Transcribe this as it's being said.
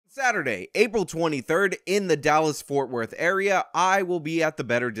Saturday, April 23rd, in the Dallas-Fort Worth area, I will be at the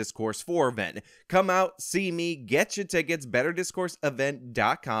Better Discourse 4 event. Come out, see me, get your tickets,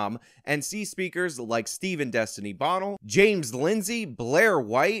 betterdiscourseevent.com, and see speakers like Stephen Destiny Bonnell, James Lindsay, Blair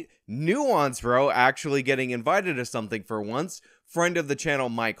White, Nuance Bro actually getting invited to something for once, friend of the channel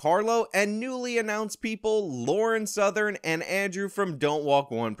Mike Harlow, and newly announced people Lauren Southern and Andrew from Don't Walk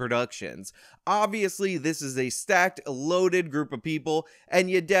One Productions. Obviously, this is a stacked, loaded group of people,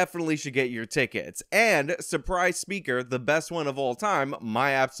 and you definitely should get your tickets. And surprise speaker, the best one of all time,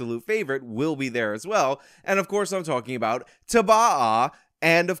 my absolute favorite, will be there as well. And of course, I'm talking about Taba'a.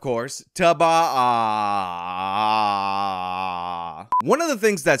 And of course, Taba'a. One of the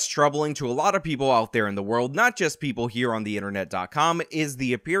things that's troubling to a lot of people out there in the world, not just people here on the internet.com, is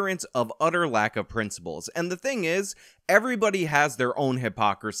the appearance of utter lack of principles. And the thing is, everybody has their own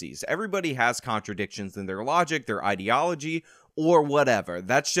hypocrisies. Everybody has contradictions in their logic, their ideology, or whatever.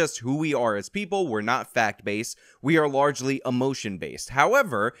 That's just who we are as people. We're not fact-based. We are largely emotion-based.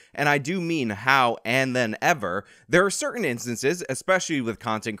 However, and I do mean how and then ever, there are certain instances, especially with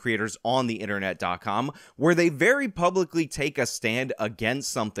content creators on the internet.com, where they very publicly take a stand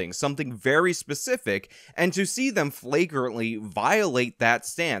against something very specific, and to see them flagrantly violate that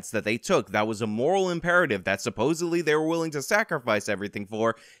stance that they took, that was a moral imperative that supposedly they were willing to sacrifice everything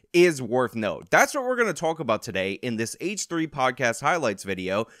for, is worth note. That's what we're going to talk about today in this H3 podcast highlights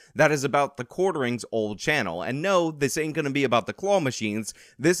video that is about the Quartering's old channel. And no, this ain't going to be about the claw machines.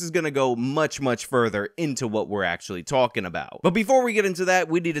 This is going to go much further into what we're actually talking about. But before we get into that,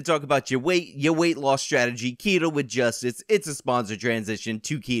 we need to talk about your weight loss strategy, Keto with Justice. It's a sponsored transition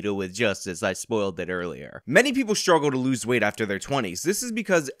to Keto with Justice. I spoiled it earlier. Many people struggle to lose weight after their 20s. This is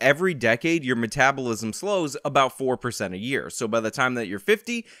because every decade your metabolism slows about 4% a year. So by the time that you're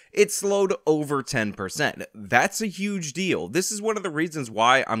 50, it slowed over 10%. That's a huge deal. This is one of the reasons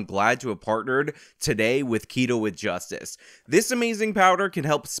why I'm glad to have partnered today with Keto with Justice. This amazing powder can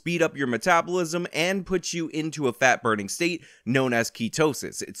help speed up your metabolism and put you into a fat burning state known as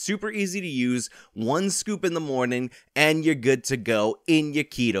ketosis. It's super easy to use, 1 scoop in the morning, and you're good to go in your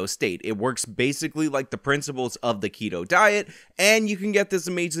keto state. It works basically like the principles of the keto diet, and you can get this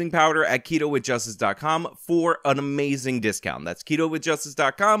amazing powder at ketowithjustice.com for an amazing discount. That's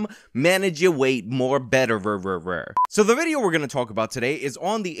ketowithjustice.com. Manage your weight more better. So the video we're going to talk about today is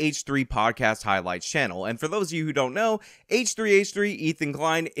on the H3 podcast highlights channel. And for those of you who don't know, H3H3 Ethan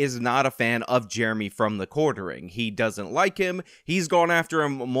Klein is not a fan of Jeremy from the Quartering. He doesn't like him. He's gone after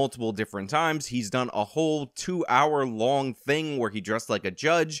him multiple different times. He's done a whole 2-hour-long thing where he dressed like a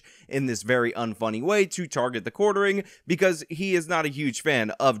judge in this very unfunny way to target the Quartering because he is not a huge fan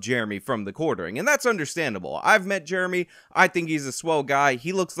of Jeremy from the Quartering. And that's understandable. I've met Jeremy. I think he's a swell guy.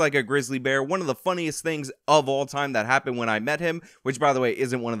 He looks like a grizzly bear. One of the funniest things of all time that happened when I met him, which by the way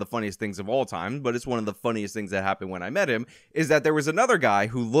isn't one of the funniest things of all time, but it's one of the funniest things that happened when I met him, is that there was another guy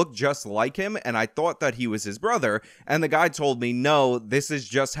who looked just like him and I thought that he was his brother, and the guy told me, no, this is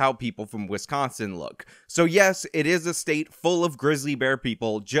just how people from Wisconsin look. So yes, it is a state full of grizzly bear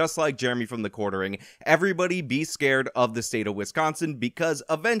people, just like Jeremy from the Quartering. Everybody be scared of the state of Wisconsin, because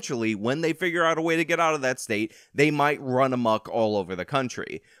eventually, when they figure out a way to get out of that state, they might run amok all over the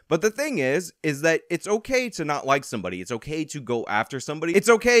country. But the thing is that it's okay to not like somebody. It's okay to go after somebody. It's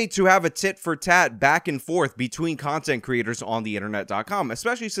okay to have a tit for tat back and forth between content creators on the internet.com,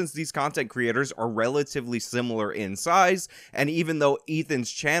 especially since these content creators are relatively similar in size. And even though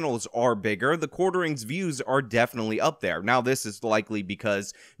Ethan's channels are bigger, the Quartering's views are definitely up there. Now, this is likely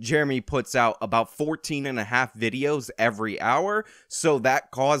because Jeremy puts out about 14.5 videos every hour. So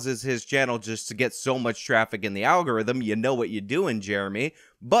that causes his channel just to get so much traffic in the algorithm. You know what you're doing, Jeremy.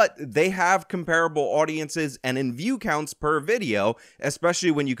 But they have comparable audiences and in view counts per video, especially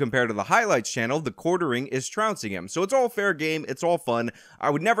when you compare to the highlights channel. The Quartering is trouncing him. So it's all fair game, it's all fun.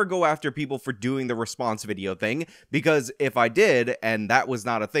 I would never go after people for doing the response video thing, because if I did, and that was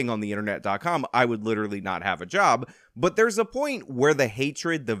not a thing on the internet.com, I would literally not have a job. But there's a point where the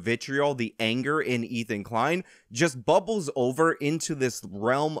hatred, the vitriol, the anger in Ethan Klein just bubbles over into this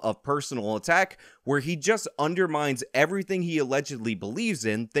realm of personal attack where he just undermines everything he allegedly believes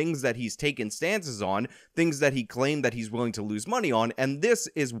in, things that he's taken stances on, things that he claimed that he's willing to lose money on, and this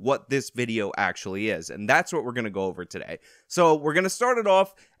is what this video actually is, and that's what we're going to go over today. So we're going to start it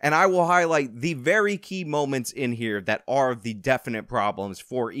off, and I will highlight the very key moments in here that are the definite problems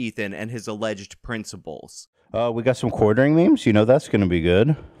for Ethan and his alleged principles. We got some Quartering memes. You know that's going to be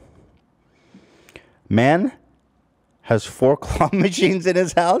good. Man has 4 claw machines in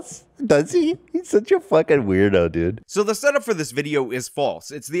his house. Does he? He's such a fucking weirdo, dude. So the setup for this video is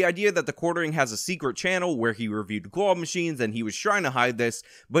false. It's the idea that the Quartering has a secret channel where he reviewed claw machines and he was trying to hide this,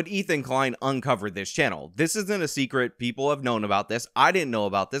 but Ethan Klein uncovered this channel. This isn't a secret. People have known about this. I didn't know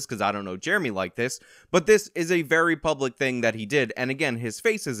about this because I don't know Jeremy like this, but this is a very public thing that he did, and again, his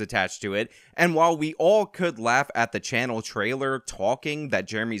face is attached to it, and while we all could laugh at the channel trailer talking that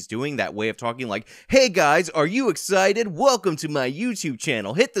Jeremy's doing, that way of talking like, hey guys, are you excited? Welcome to my YouTube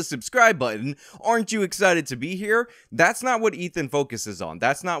channel. Hit the subscribe button. Aren't you excited to be here? That's not what Ethan focuses on.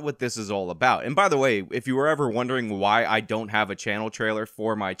 That's not what this is all about. And by the way, if you were ever wondering why I don't have a channel trailer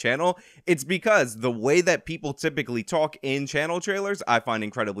for my channel, it's because the way that people typically talk in channel trailers, I find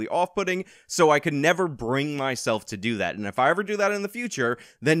incredibly off-putting, so I could never bring myself to do that. And if I ever do that in the future,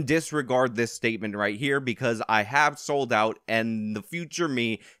 then disregard this statement right here, because I have sold out and the future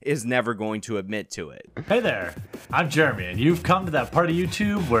me is never going to admit to it. Hey there, I'm Jeremy, and you've come to that part of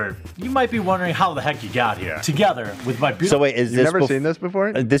YouTube where you might be wondering how the heck you got here. Together with my beautiful... So wait, is You've this never seen this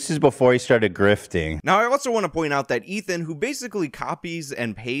before? This is before he started grifting. Now, I also want to point out that Ethan, who basically copies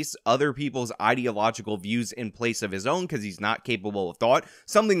and pastes other people's ideological views in place of his own because he's not capable of thought,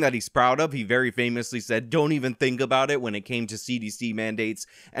 something that he's proud of. He very famously said, don't even think about it when it came to CDC mandates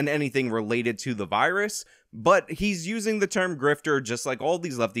and anything related to the virus. But he's using the term grifter just like all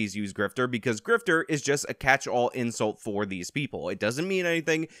these lefties use grifter, because grifter is just a catch-all insult for these people. It doesn't mean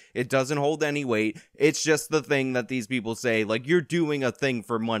anything. It doesn't hold any weight. It's just the thing that these people say, like, you're doing a thing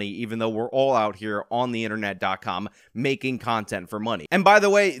for money, even though we're all out here on the internet.com making content for money. And by the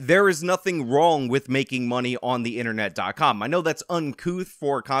way, there is nothing wrong with making money on the internet.com. I know that's uncouth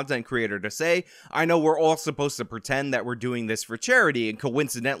for a content creator to say. I know we're all supposed to pretend that we're doing this for charity, and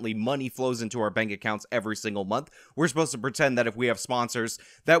coincidentally, money flows into our bank accounts every single month. We're supposed to pretend that if we have sponsors,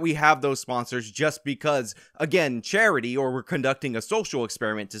 that we have those sponsors just because, again, charity, or we're conducting a social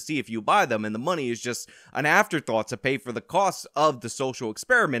experiment to see if you buy them, and the money is just an afterthought to pay for the costs of the social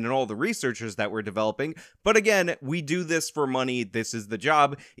experiment and all the researchers that we're developing. But again, we do this for money. This is the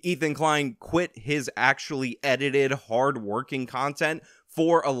job. Ethan Klein quit his actually edited, hard-working content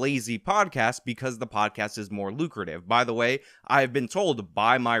for a lazy podcast because the podcast is more lucrative. By the way, I have been told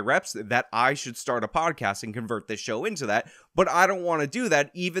by my reps that I should start a podcast and convert this show into that, but I don't want to do that,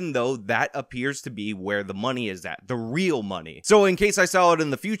 even though that appears to be where the money is at, the real money. So in case I sell it in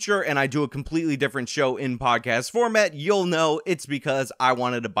the future and I do a completely different show in podcast format, you'll know it's because I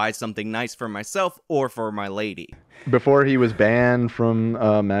wanted to buy something nice for myself or for my lady. Before he was banned from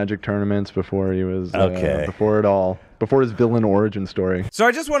Magic tournaments, before he was, before it all. Before his villain origin story. So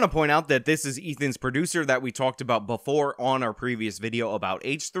I just want to point out that this is Ethan's producer that we talked about before on our previous video about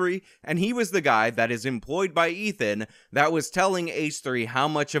H3, and he was the guy that is employed by Ethan that was telling H3 how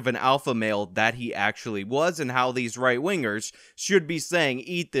much of an alpha male that he actually was, and how these right-wingers should be saying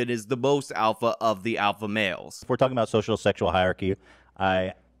Ethan is the most alpha of the alpha males. If we're talking about social sexual hierarchy,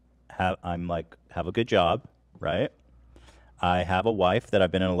 I have a good job, right? I have a wife that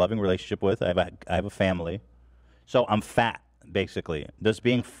I've been in a loving relationship with. I have a family. So I'm fat, basically. Does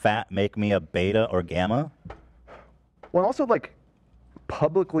being fat make me a beta or gamma? Well, also, like,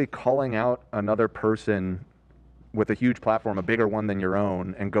 publicly calling out another person with a huge platform, a bigger one than your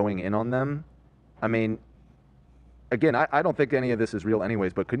own, and going in on them. I mean, again, I don't think any of this is real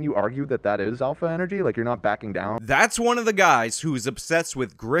anyways, but couldn't you argue that that is alpha energy? Like, you're not backing down? That's one of the guys who's obsessed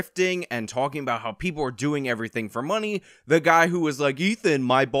with grifting and talking about how people are doing everything for money. The guy who was like, Ethan,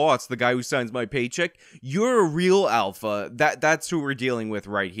 my boss, the guy who signs my paycheck, you're a real alpha. That's who we're dealing with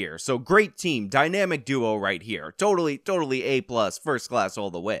right here. So great team, dynamic duo right here. Totally A+, first class all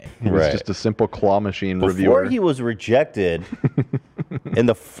the way. He was just a simple claw machine reviewer. Before he was rejected in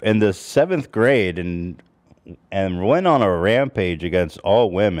the 7th grade and went on a rampage against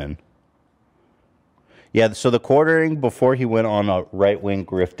all women. Yeah, so the Quartering, before he went on a right-wing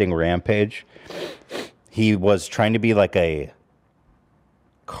grifting rampage, he was trying to be like a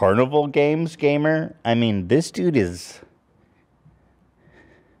carnival games gamer. I mean, this dude is...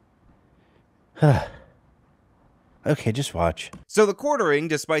 Okay, just watch. So the Quartering,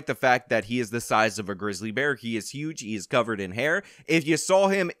 despite the fact that he is the size of a grizzly bear, he is huge, he is covered in hair. If you saw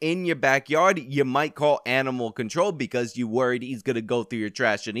him in your backyard, you might call animal control because you worried he's gonna go through your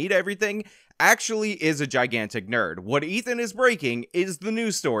trash and eat everything. actually is a gigantic nerd. What Ethan is breaking is the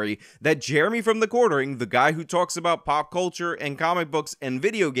news story that Jeremy from The Quartering, the guy who talks about pop culture and comic books and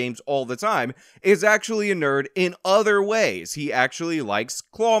video games all the time, is actually a nerd in other ways. He actually likes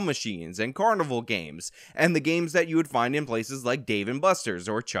claw machines and carnival games, and the games that you would find in places like Dave & Buster's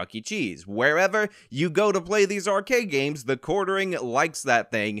or Chuck E. Cheese. Wherever you go to play these arcade games, The Quartering likes that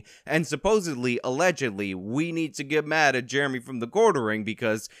thing, and supposedly, allegedly, we need to get mad at Jeremy from The Quartering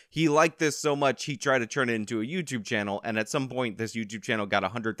because he liked this so much he tried to turn it into a YouTube channel, and at some point this YouTube channel got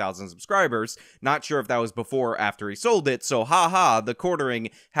 100,000 subscribers. Not sure if that was before or after he sold it, so haha, The Quartering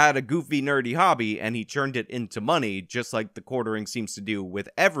had a goofy nerdy hobby and he turned it into money, just like The Quartering seems to do with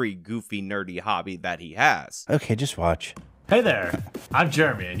every goofy nerdy hobby that he has. Okay, just watch. Hey there, I'm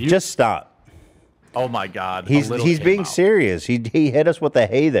Jeremy, and you. Just stop. Oh my God, He's being serious. He hit us with a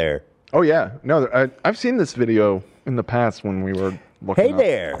hey there. Oh yeah, no, I've seen this video in the past when we were looking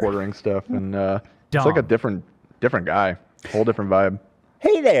up quartering stuff, and it's like a different guy, whole different vibe.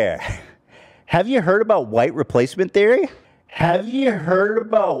 Hey there, have you heard about white replacement theory? Have you heard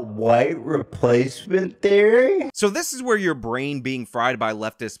about white replacement theory? So this is where your brain being fried by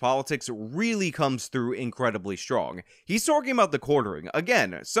leftist politics really comes through incredibly strong. He's talking about The Quartering.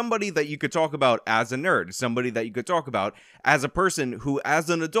 Again, somebody that you could talk about as a nerd, somebody that you could talk about as a person who, as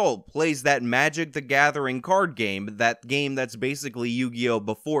an adult, plays that Magic the Gathering card game, that game that's basically Yu-Gi-Oh!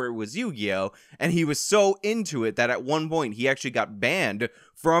 Before it was Yu-Gi-Oh! And he was so into it that at one point he actually got banned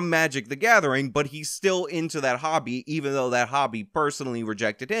from Magic the Gathering, but he's still into that hobby, even though that hobby personally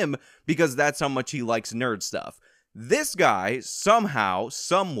rejected him, because that's how much he likes nerd stuff. This guy, somehow,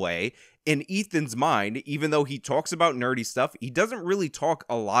 someway, in Ethan's mind, even though he talks about nerdy stuff, he doesn't really talk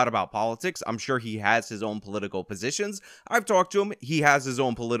a lot about politics. I'm sure he has his own political positions. I've talked to him. He has his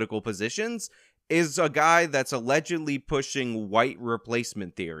own political positions. Is a guy that's allegedly pushing white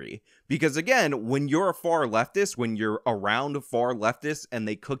replacement theory. Because again, when you're a far leftist, when you're around far leftists and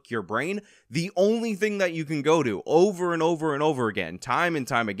they cook your brain, the only thing that you can go to over and over and over again, time and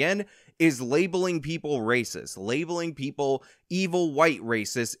time again, is labeling people racist, labeling people evil white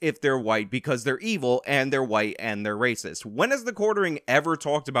racists if they're white because they're evil and they're white and they're racist. When has The Quartering ever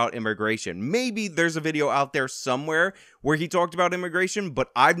talked about immigration? Maybe there's a video out there somewhere where he talked about immigration, but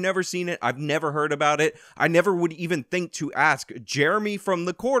I've never seen it. I've never heard about it. I never would even think to ask Jeremy from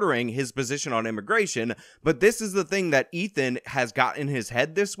The Quartering his position on immigration, but this is the thing that Ethan has got in his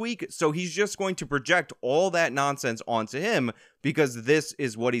head this week, so he's just going to project all that nonsense onto him because this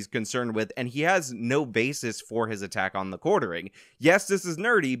is what he's concerned with, and he has no basis for his attack on The Quartering. Yes, this is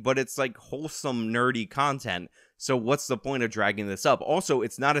nerdy, but it's like wholesome nerdy content, so what's the point of dragging this up? Also,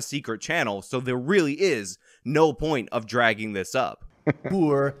 it's not a secret channel, so there really is no point of dragging this up.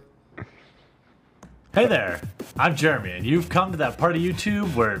 Poor. Hey there, I'm Jeremy, and you've come to that part of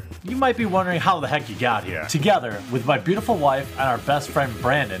YouTube where you might be wondering how the heck you got here. Together with my beautiful wife and our best friend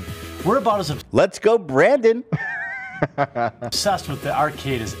Brandon, we're about as Let's go, Brandon. obsessed with the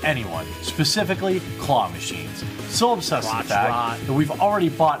arcade as anyone, specifically claw machines. So obsessed with the fact that we've already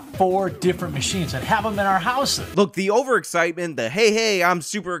bought 4 different machines and have them in our houses. Look, the overexcitement, the hey, I'm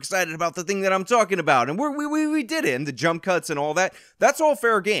super excited about the thing that I'm talking about, and we did it, and the jump cuts and all that, that's all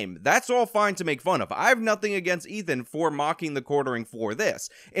fair game. That's all fine to make fun of. I have nothing against Ethan for mocking The Quartering for this.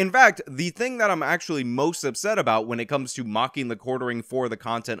 In fact, the thing that I'm actually most upset about when it comes to mocking The Quartering for the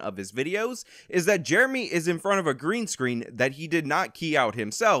content of his videos is that Jeremy is in front of a green screen that he did not key out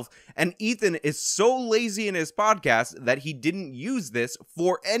himself, and Ethan is so lazy in his podcast that he didn't use this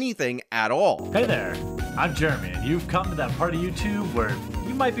for anything at all. Hey there, I'm Jeremy, and you've come to that part of YouTube where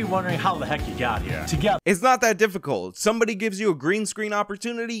you might be wondering how the heck you got here. Together. It's not that difficult. Somebody gives you a green screen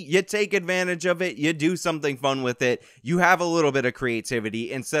opportunity, you take advantage of it, you do something fun with it, you have a little bit of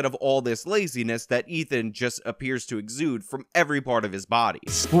creativity instead of all this laziness that Ethan just appears to exude from every part of his body.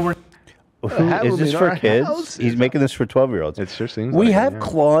 Is this for kids? Houses. He's making this for 12-year-olds. It sure seems We like have it, yeah.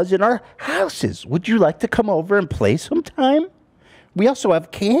 claws in our houses. Would you like to come over and play sometime? We also have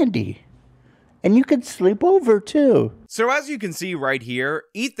candy. And you can sleep over, too. So as you can see right here,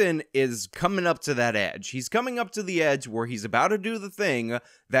 Ethan is coming up to that edge. He's coming up to the edge where he's about to do the thing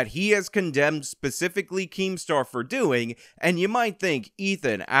that he has condemned specifically Keemstar for doing, and you might think,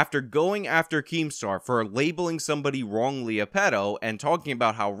 Ethan, after going after Keemstar for labeling somebody wrongly a pedo, and talking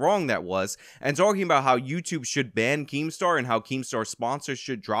about how wrong that was, and talking about how YouTube should ban Keemstar and how Keemstar sponsors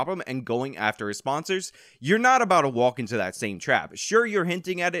should drop him, and going after his sponsors, you're not about to walk into that same trap. Sure, you're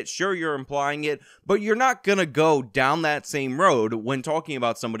hinting at it, sure, you're implying it, but you're not gonna go down down that same road when talking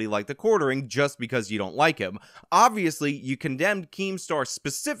about somebody like the Quartering just because you don't like him. Obviously, you condemned Keemstar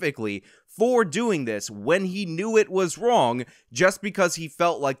specifically for doing this when he knew it was wrong, just because he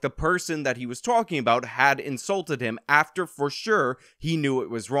felt like the person that he was talking about had insulted him after for sure he knew it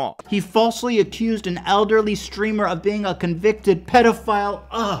was wrong. He falsely accused an elderly streamer of being a convicted pedophile.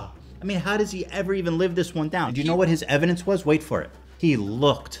 Ugh. I mean, how does he ever even live this one down? Do you know what his evidence was? Wait for it. He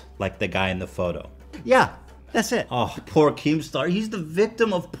looked like the guy in the photo. Yeah, that's it. Oh, poor Keemstar. He's the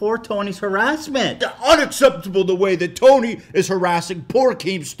victim of poor Tony's harassment. Unacceptable the way that Tony is harassing poor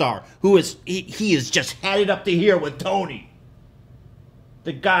Keemstar, who is, he is just had it up to here with Tony.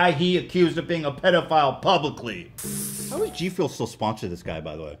 The guy he accused of being a pedophile publicly. How is G Fuel still sponsor this guy,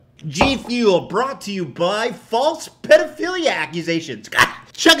 by the way? G Fuel brought to you by false pedophilia accusations.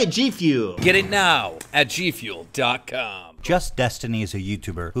 Chug it, G Fuel. Get it now at gfuel.com. Just Destiny is a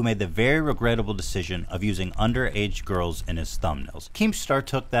YouTuber who made the very regrettable decision of using underage girls in his thumbnails. Keemstar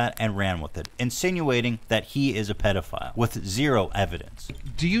took that and ran with it, insinuating that he is a pedophile with zero evidence.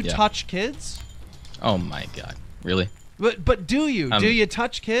 Do you touch kids? Oh my god. Really? But do you? Do you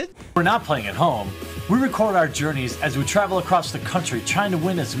touch kids? We're not playing at home. We record our journeys as we travel across the country trying to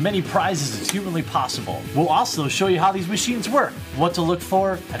win as many prizes as humanly possible. We'll also show you how these machines work, what to look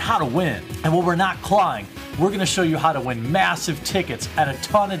for, and how to win. And when we're not clawing, we're going to show you how to win massive tickets at a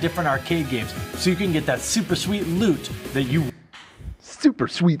ton of different arcade games so you can get that super sweet loot that you... Super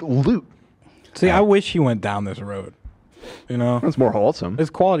sweet loot. See, I wish he went down this road. You know? It's more wholesome. It's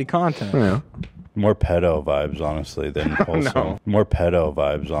quality content. Yeah. More pedo vibes, honestly, than wholesome. No. More pedo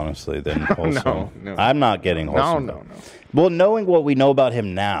vibes, honestly, than wholesome. No. I'm not getting wholesome. No. Well, knowing what we know about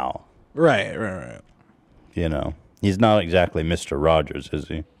him now. Right. You know, he's not exactly Mr. Rogers, is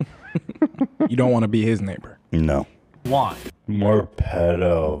he? You don't want to be his neighbor. No. want. More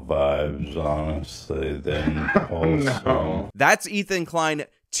pedo vibes, honestly, than wholesome. No. That's Ethan Klein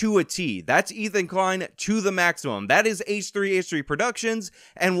to a T. That's Ethan Klein to the maximum. That is H3H3 Productions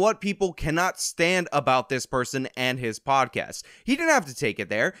and what people cannot stand about this person and his podcast. He didn't have to take it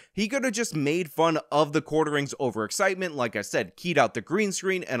there. He could have just made fun of the Quartering's overexcitement, like I said, keyed out the green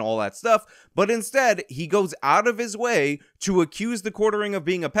screen and all that stuff, but instead he goes out of his way to accuse the Quartering of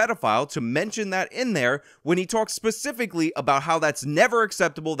being a pedophile, to mention that in there when he talks specifically about how that's never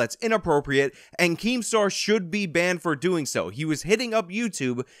acceptable, that's inappropriate, and Keemstar should be banned for doing so. He was hitting up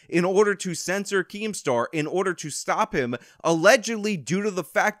YouTube in order to censor Keemstar, in order to stop him, allegedly due to the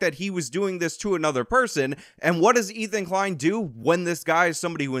fact that he was doing this to another person. And what does Ethan Klein do when this guy is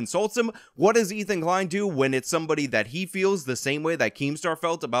somebody who insults him? What does Ethan Klein do when it's somebody that he feels the same way that Keemstar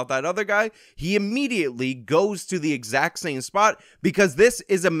felt about that other guy? He immediately goes to the exact same spot, because this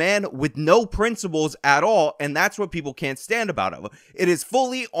is a man with no principles at all, and that's what people can't stand about him. It is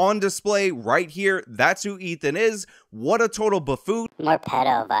fully on display right here. That's who Ethan is. What a total buffoon. More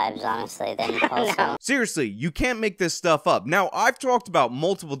pedo vibes, honestly, than wholesome. Seriously, you can't make this stuff up. Now, I've talked about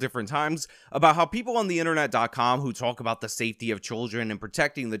multiple different times about how people on the internet.com who talk about the safety of children and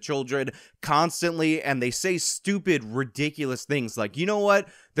protecting the children constantly, and they say stupid, ridiculous things like, you know what?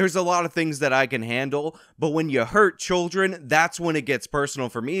 There's a lot of things that I can handle, but when you hurt children, that's when it gets personal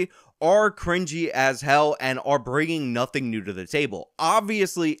for me, are cringy as hell and are bringing nothing new to the table.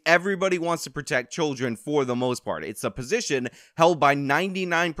 Obviously, everybody wants to protect children for the most part. It's a position held by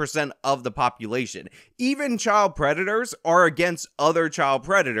 99% of the population. Even child predators are against other child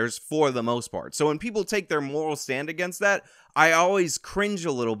predators for the most part. So when people take their moral stand against that, I always cringe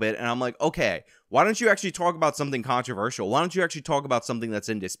a little bit, and I'm like, okay, why don't you actually talk about something controversial? Why don't you actually talk about something that's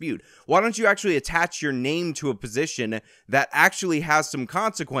in dispute? Why don't you actually attach your name to a position that actually has some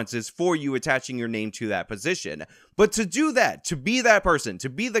consequences for you attaching your name to that position? But to do that, to be that person, to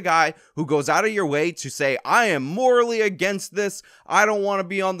be the guy who goes out of your way to say, I am morally against this, I don't want to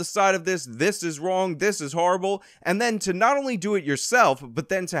be on the side of this is wrong, this is horrible, and then to not only do it yourself, but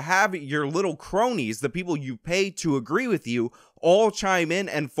then to have your little cronies, the people you pay to agree with you, all chime in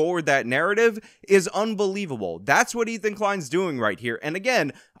and forward that narrative is unbelievable. That's what Ethan Klein's doing right here. And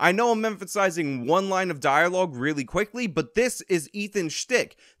again, I know I'm emphasizing one line of dialogue really quickly, but this is Ethan's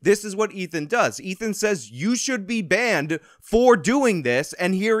shtick. This is what Ethan does. Ethan says you should be banned for doing this,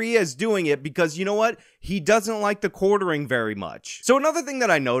 and here he is doing it because, you know what? He doesn't like the Quartering very much. So another thing that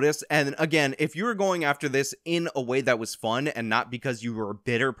I noticed, and again, if you were going after this in a way that was fun and not because you were a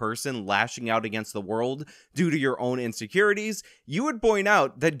bitter person lashing out against the world due to your own insecurities, you would point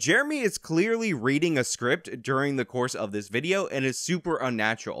out that Jeremy is clearly reading a script during the course of this video and is super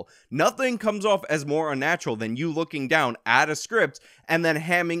unnatural. Nothing comes off as more unnatural than you looking down at a script and then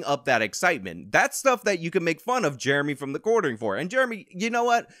hamming up that excitement. That's stuff that you can make fun of Jeremy from the Quartering for. And Jeremy, you know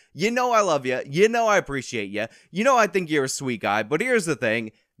what? You know I love you. You know I appreciate appreciate you. You know I think you're a sweet guy, but here's the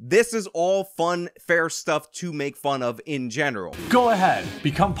thing. This is all fun, fair stuff to make fun of in general. Go ahead,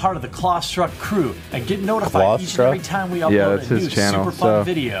 become part of the Clawstruck crew and get notified each and every time we upload a new super fun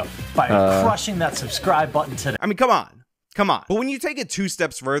video by crushing that subscribe button today. I mean, come on. Come on. But when you take it 2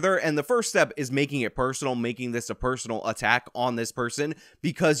 steps further, and the first step is making it personal, making this a personal attack on this person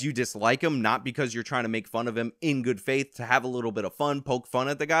because you dislike him, not because you're trying to make fun of him in good faith to have a little bit of fun, poke fun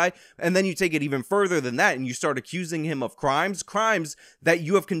at the guy, and then you take it even further than that and you start accusing him of crimes that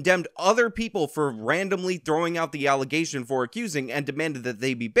you have condemned other people for randomly throwing out the allegation for accusing and demanded that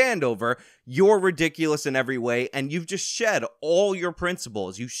they be banned over, you're ridiculous in every way, and you've just shed all your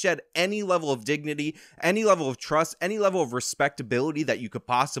principles. You shed any level of dignity, any level of trust, any level of respectability that you could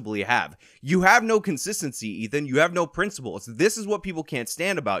possibly have. You have no consistency, Ethan. You have no principles. This is what people can't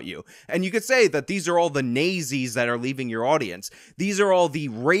stand about you. And you could say that these are all the nazis that are leaving your audience. These are all the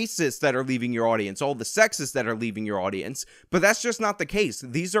racists that are leaving your audience, all the sexists that are leaving your audience. But that's just not the case.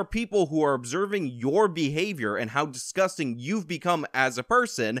 These are people who are observing your behavior and how disgusting you've become as a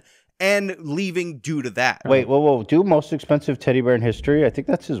person and leaving due to that. Wait, whoa. Do most expensive teddy bear in history? I think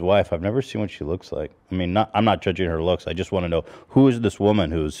that's his wife. I've never seen what she looks like. I mean, I'm not judging her looks. I just want to know, who is this woman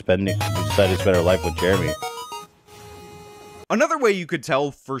who decided to spend her life with Jeremy? Another way you could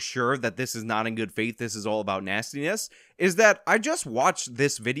tell for sure that this is not in good faith, this is all about nastiness, is that I just watched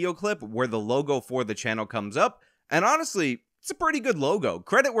this video clip where the logo for the channel comes up, and honestly, it's a pretty good logo.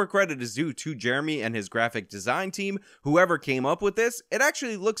 Credit where credit is due to Jeremy and his graphic design team. Whoever came up with this, it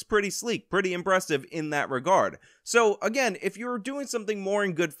actually looks pretty sleek, pretty impressive in that regard. So again, if you were doing something more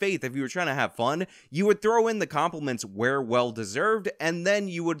in good faith, if you were trying to have fun, you would throw in the compliments where well deserved, and then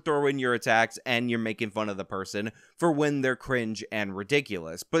you would throw in your attacks and you're making fun of the person for when they're cringe and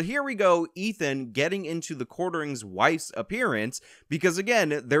ridiculous. But here we go, Ethan getting into the Quartering's wife's appearance, because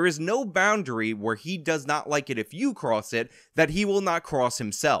again, there is no boundary where he does not like it if you cross it, that he will not cross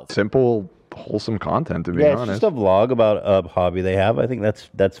himself. Simple, wholesome content, to be Yeah, honest. it's just a vlog about a hobby they have. I think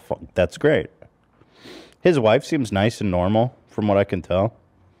that's great. His wife seems nice and normal, from what I can tell.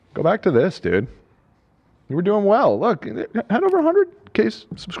 Go back to this, dude. You were doing well. Look, had over 100K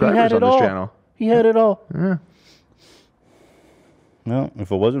subscribers on this channel. He had it all. Yeah. Well,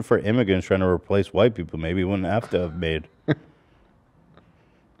 if it wasn't for immigrants trying to replace white people, maybe he wouldn't have to have made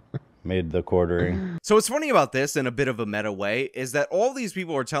the Quartering. So what's funny about this, in a bit of a meta way, is that all these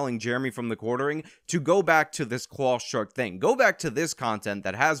people are telling Jeremy from the Quartering to go back to this Clawstruck thing. Go back to this content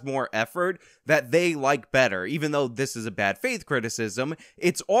that has more effort, that they like better. Even though this is a bad faith criticism,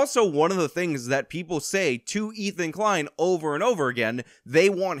 it's also one of the things that people say to Ethan Klein over and over again. They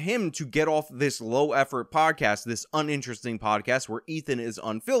want him to get off this low effort podcast, this uninteresting podcast where Ethan is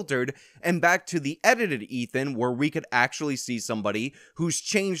unfiltered, and back to the edited Ethan, where we could actually see somebody who's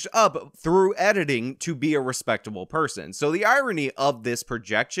changed up through editing to be a respectable person. So the irony of this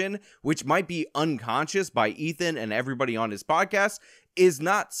projection, which might be unconscious by Ethan and everybody on his podcast, is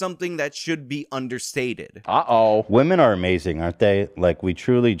not something that should be understated. Women are amazing, aren't they? Like, we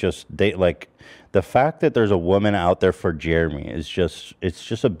truly just date. Like, the fact that there's a woman out there for Jeremy is it's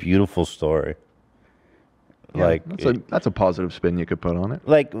just a beautiful story. Yeah, like that's a positive spin you could put on it.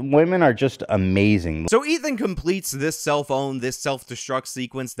 Like, women are just amazing. So Ethan completes this self-own, this self-destruct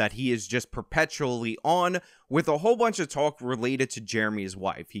sequence that he is just perpetually on, with a whole bunch of talk related to Jeremy's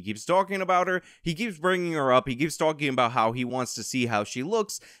wife. He keeps talking about her, he keeps bringing her up, he keeps talking about how he wants to see how she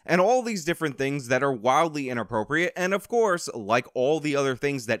looks, and all these different things that are wildly inappropriate. And of course, like all the other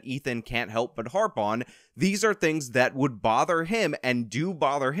things that Ethan can't help but harp on, these are things that would bother him and do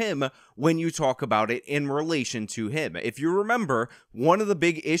bother him when you talk about it in relation to him. If you remember, one of the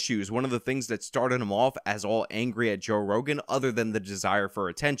big issues, one of the things that started him off as all angry at Joe Rogan, other than the desire for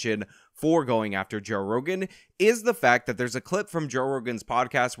attention for going after Joe Rogan, is the fact that there's a clip from Joe Rogan's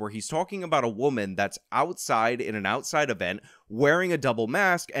podcast where he's talking about a woman that's outside in an outside event wearing a double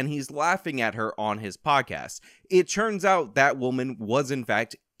mask, and he's laughing at her on his podcast. It turns out that woman was in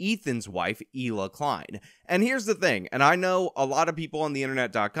fact Ethan's wife, Hila Klein. And here's the thing, and I know a lot of people on the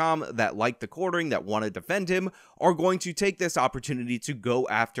internet.com that like the Quartering, that want to defend him, are going to take this opportunity to go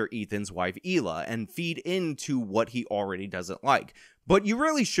after Ethan's wife, Hila, and feed into what he already doesn't like. But you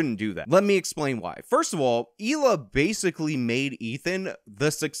really shouldn't do that. Let me explain why. First of all, Hila basically made Ethan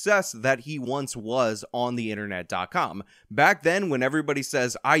the success that he once was on the internet.com. Back then, when everybody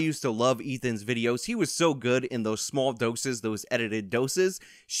says, I used to love Ethan's videos, he was so good in those small doses, those edited doses,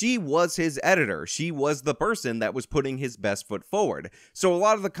 she was his editor. She was the person that was putting his best foot forward. So a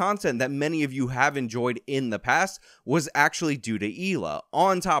lot of the content that many of you have enjoyed in the past was actually due to Hila.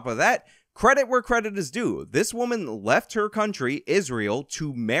 On top of that, Credit where credit is due. This woman left her country, Israel,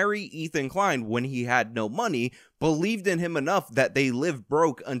 to marry Ethan Klein when he had no money, believed in him enough that they lived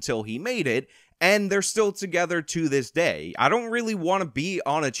broke until he made it, and they're still together to this day. I don't really want to be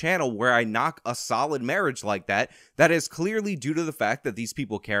on a channel where I knock a solid marriage like that. That is clearly due to the fact that these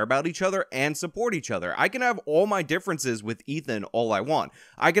people care about each other and support each other. I can have all my differences with Ethan all I want.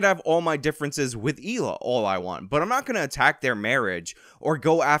 I could have all my differences with Hila all I want, but I'm not going to attack their marriage or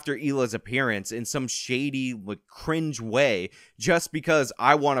go after Hila's appearance in some shady, like, cringe way just because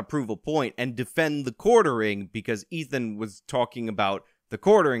I want to prove a point and defend the quartering because Ethan was talking about the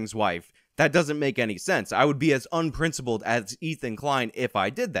quartering's wife. That doesn't make any sense. I would be as unprincipled as Ethan Klein if I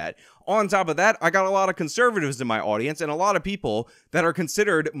did that. On top of that, I got a lot of conservatives in my audience and a lot of people that are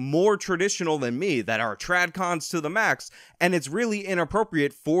considered more traditional than me, that are tradcons to the max, and it's really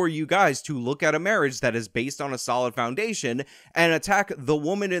inappropriate for you guys to look at a marriage that is based on a solid foundation and attack the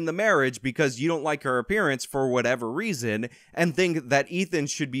woman in the marriage because you don't like her appearance for whatever reason and think that Ethan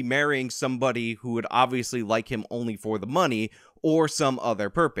should be marrying somebody who would obviously like him only for the money or some other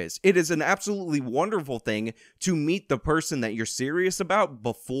purpose. It is an absolutely wonderful thing to meet the person that you're serious about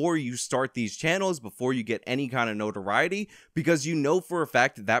before you start these channels, before you get any kind of notoriety, because you know for a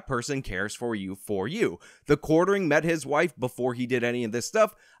fact that that person cares for you. The quartering met his wife before he did any of this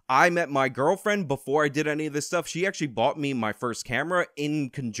stuff. I met my girlfriend before I did any of this stuff. She actually bought me my first camera in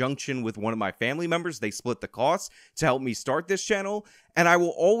conjunction with one of my family members. They split the costs to help me start this channel, and I will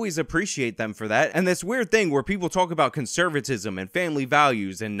always appreciate them for that. And this weird thing where people talk about conservatism and family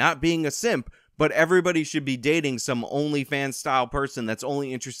values and not being a simp, but everybody should be dating some OnlyFans style person that's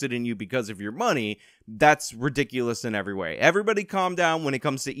only interested in you because of your money. That's ridiculous in every way. Everybody calm down when it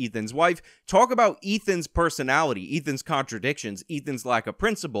comes to Ethan's wife. Talk about Ethan's personality, Ethan's contradictions, Ethan's lack of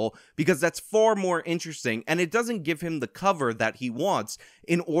principle, because that's far more interesting, and it doesn't give him the cover that he wants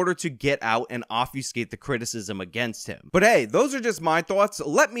in order to get out and obfuscate the criticism against him. But hey, those are just my thoughts.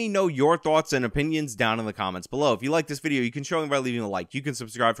 Let me know your thoughts and opinions down in the comments below. If you like this video, you can show me by leaving a like. You can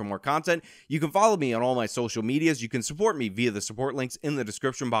subscribe for more content. You can follow me on all my social medias. You can support me via the support links in the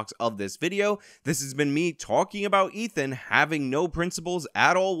description box of this video. This has been me talking about Ethan having no principles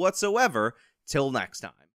at all whatsoever. Till next time.